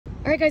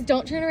All right, guys,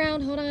 don't turn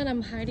around. Hold on,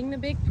 I'm hiding the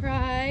big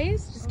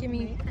prize. Just give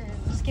me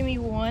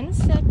 1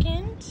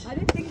 second. I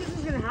didn't think this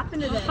was gonna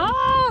happen today.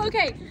 Oh,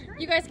 okay.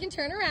 You guys can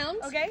turn around.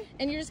 Okay.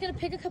 And you're just gonna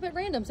pick a cup at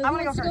random. So I'm who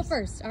gonna wants to go go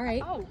first? All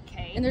right.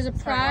 Okay. And there's a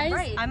prize.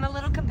 Right. I'm a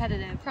little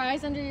competitive.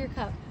 Prize under your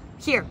cup.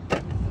 Here.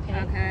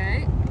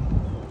 Okay.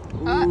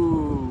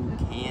 Ooh,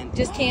 candy.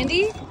 Just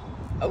candy?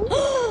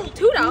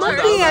 $2.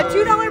 Lucky, a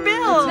 $2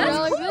 bill.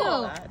 $2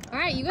 bill. All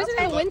right, you guys are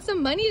gonna win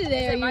some money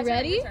today. Are you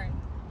ready?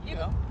 You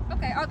go.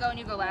 Okay, I'll go and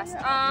you go last.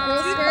 First.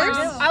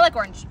 I like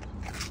orange.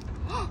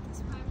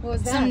 What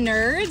was that? Some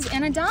nerds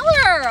and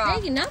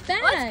 $1. Hey, not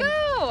bad. Let's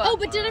go. Oh,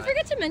 but did I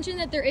forget to mention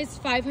that there is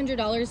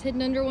 $500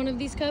 hidden under one of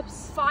these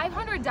cups?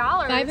 $500.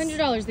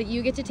 $500 that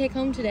you get to take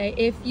home today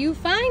if you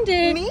find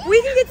it.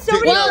 We can get so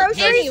many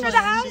groceries anyway. for the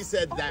house. She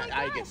said that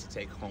I get to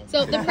take home.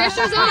 So the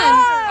pressure's on.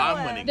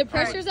 I'm winning. The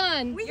pressure's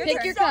on. We can Pick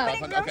get your so cup.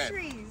 many Okay,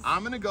 groceries.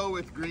 I'm gonna go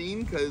with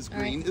green because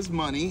green is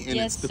money and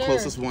Yes, it's the sir.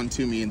 closest one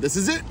to me, and this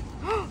is it.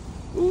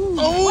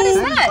 What is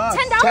that?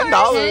 $10?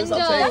 I'll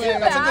take it.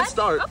 That's a good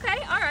start. Okay,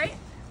 all right.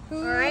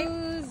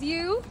 Who's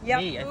you? Yep.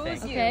 Me, I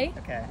think. Okay.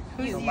 Okay.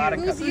 Who's There's a you? lot of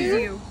Who's cups you?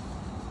 here.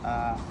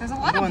 There's a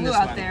I'm lot of doing blue this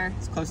out one. there.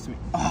 It's close to me.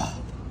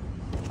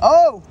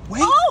 Oh,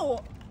 wait.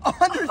 Oh!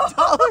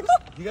 $100.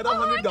 You got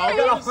 $100. I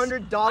got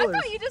 $100. I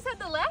thought you just had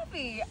the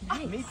laffy.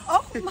 Oh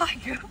my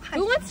god.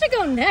 Who wants to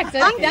go next?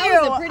 I think Thank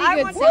that was you. a pretty I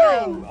good want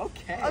sign.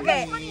 Okay.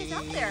 Okay. What money is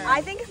out there?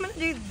 I think I'm gonna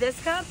do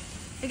this cup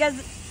because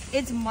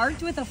it's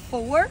marked with a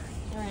 4,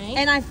 All right.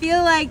 and I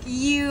feel like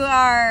you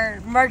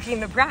are marking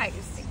the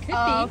prize. Could be.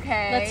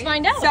 Okay. Let's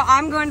find out. So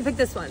I'm going to pick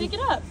this one. Pick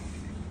it up.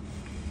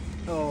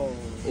 Oh.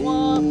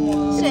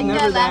 Ooh. Shake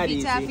never that that laffy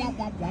easy. taffy.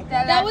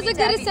 That was a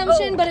good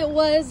assumption, but it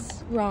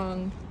was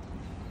wrong.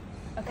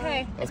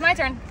 Okay, it's my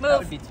turn. That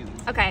would Move. be too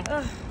easy. Okay.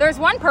 There's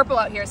one purple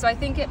out here, so I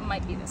think it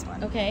might be this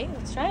one. Okay,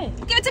 let's try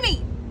it. Give it to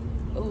me.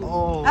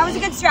 Oh. That was a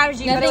good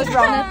strategy, but it was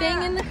wrong.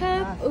 Nothing in the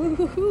cup.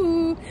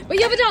 Ooh. But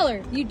you have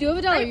 $1. You do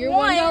have $1. You're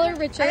 $1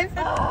 richer.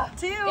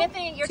 2.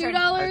 Anthony, your turn.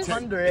 $2. Is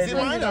it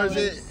mine or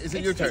is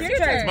it your turn? your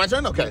turn. It's my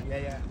turn? Okay.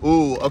 Yeah.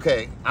 Ooh,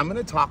 okay. I'm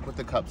gonna talk with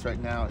the cups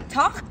right now.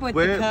 Talk with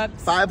the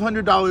cups.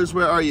 $500,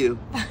 where are you?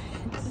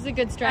 This is a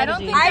good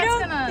strategy. think- I That's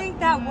don't gonna- think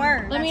that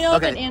works. Let me know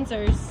if Okay. it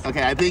answers.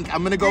 Okay, I think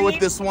I'm gonna go with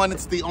this one.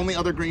 It's the only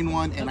other green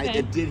one, and I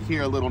Okay. did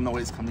hear a little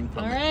noise coming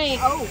from All it. right.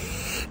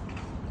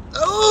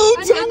 Oh,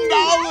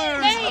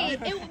 $10.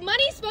 Hey,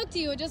 money spoke to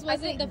you. It just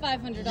wasn't the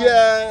 $500.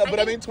 Yeah,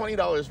 but I mean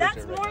 $20 That's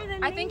richer. more than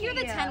me. I think you're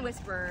the 10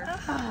 whisperer.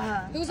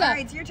 Who's All up?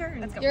 right, it's your turn.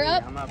 Let's go. You're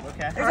up. I'm up.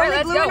 Okay. There's All right, only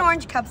let's blue and go.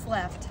 orange cups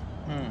left.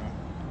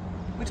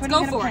 Which one Go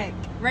are you for gonna it.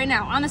 pick? Right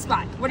now, on the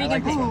spot. What are you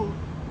like going to this pick?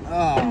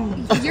 Oh.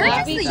 You're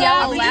just the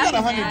yellow You got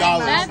laffy. $100.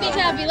 Laffy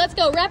Taffy, let's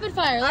go. Rapid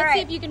fire. Let's All right.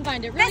 see if you can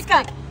find it. Really This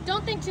cup. quick.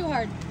 Don't think too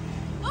hard.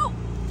 Oh,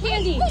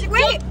 Candy.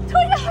 Wait,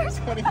 $20.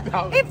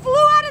 $20. It flew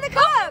out of the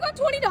cup. You got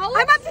 $20?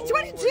 I'm up to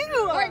 22.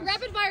 All right,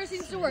 rapid fire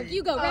seems to work.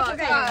 You go. Rapid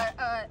fire.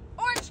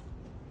 Orange.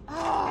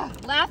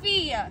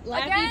 Laffy.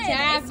 Laffy Again.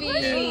 Taffy.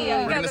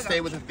 We're gonna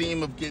stay with the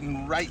theme of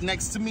getting right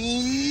next to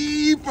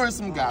me for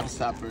some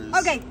gobstoppers.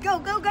 Okay, go.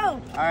 All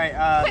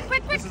right.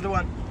 Quick. This is the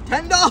one.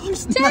 $10. $10.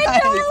 Nice.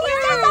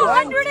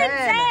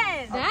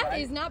 110. That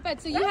is not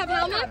bad. So you have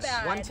how much?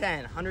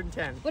 110.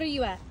 110. What are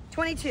you at?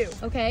 22.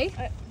 Okay.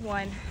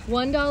 $1.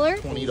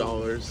 $1. $20.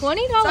 $20. So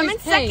I'm in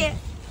Hey, second.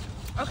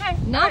 Okay.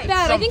 Not Nice.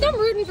 bad. I think I'm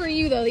rooting for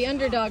you though, the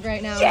underdog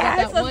right now.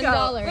 Yes, With that let's go.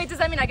 $1. Wait, does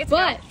that mean I get to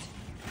But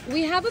go?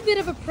 we have a bit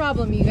of a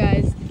problem, you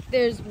guys.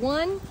 There's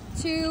 1,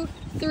 2,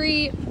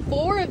 3,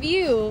 4 of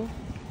you,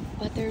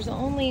 but there's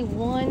only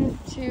 1,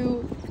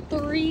 2,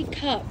 3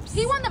 cups.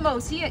 He won the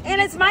most.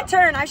 And it's my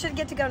turn. I should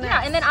get to go next.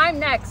 Yeah, and then I'm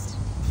next.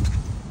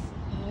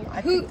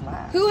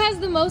 Who has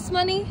the most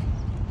money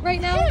right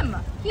now? Him.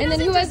 He And then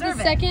who doesn't has the deserve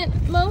it.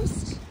 second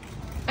most?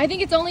 I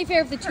think it's only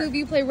fair if the two of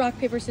you play rock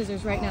paper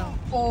scissors right now.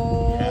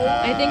 Oh.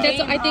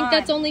 I think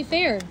that's only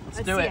fair.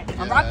 Let's do it.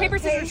 Rock, paper,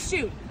 scissors,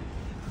 shoot.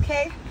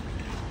 Okay.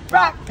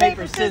 Rock,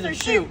 paper, scissors,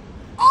 shoot.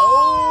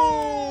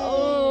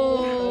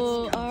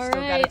 Oh, all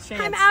Still got a right.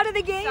 chance. I'm out of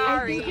the game.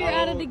 I think you're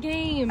out of the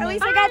game. At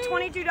least I got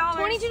 $22.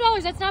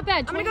 $22. That's not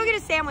bad. I'm gonna go get a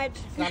sandwich.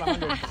 Not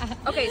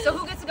 100. Okay, so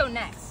who gets to go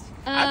next?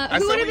 I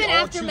Who said would have we been all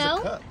after choose a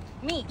Mel? cup.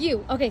 Me.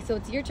 You. Okay, so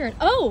it's your turn.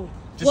 Oh,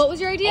 Just what was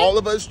your idea? All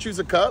of us choose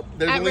a cup.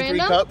 There's At only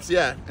random? 3 cups.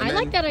 Yeah. And I then-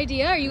 like that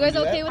idea. Are you guys do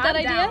that? okay with that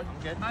I'm idea? down.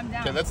 Good. I'm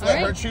down. Okay, let's All let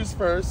her right. choose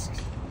first,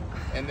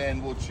 and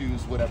then we'll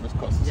choose whatever's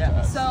closest Yeah. to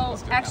us. So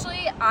Let's do it now.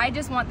 actually, I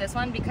just want this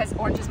one because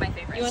orange is my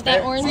favorite. You want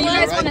that orange So you one?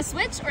 guys Right. want to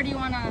switch or do you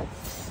want to?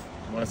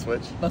 You want to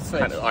switch? Let's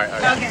switch. All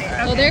right. Okay.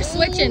 Oh, they're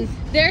switching.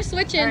 They're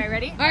switching. All right,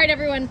 ready? All right,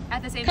 everyone.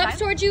 At the same Cups time?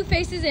 towards you,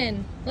 faces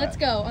in. Let's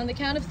go on the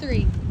count of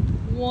 3.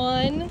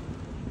 1,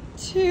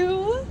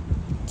 2,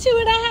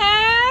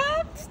 2.5.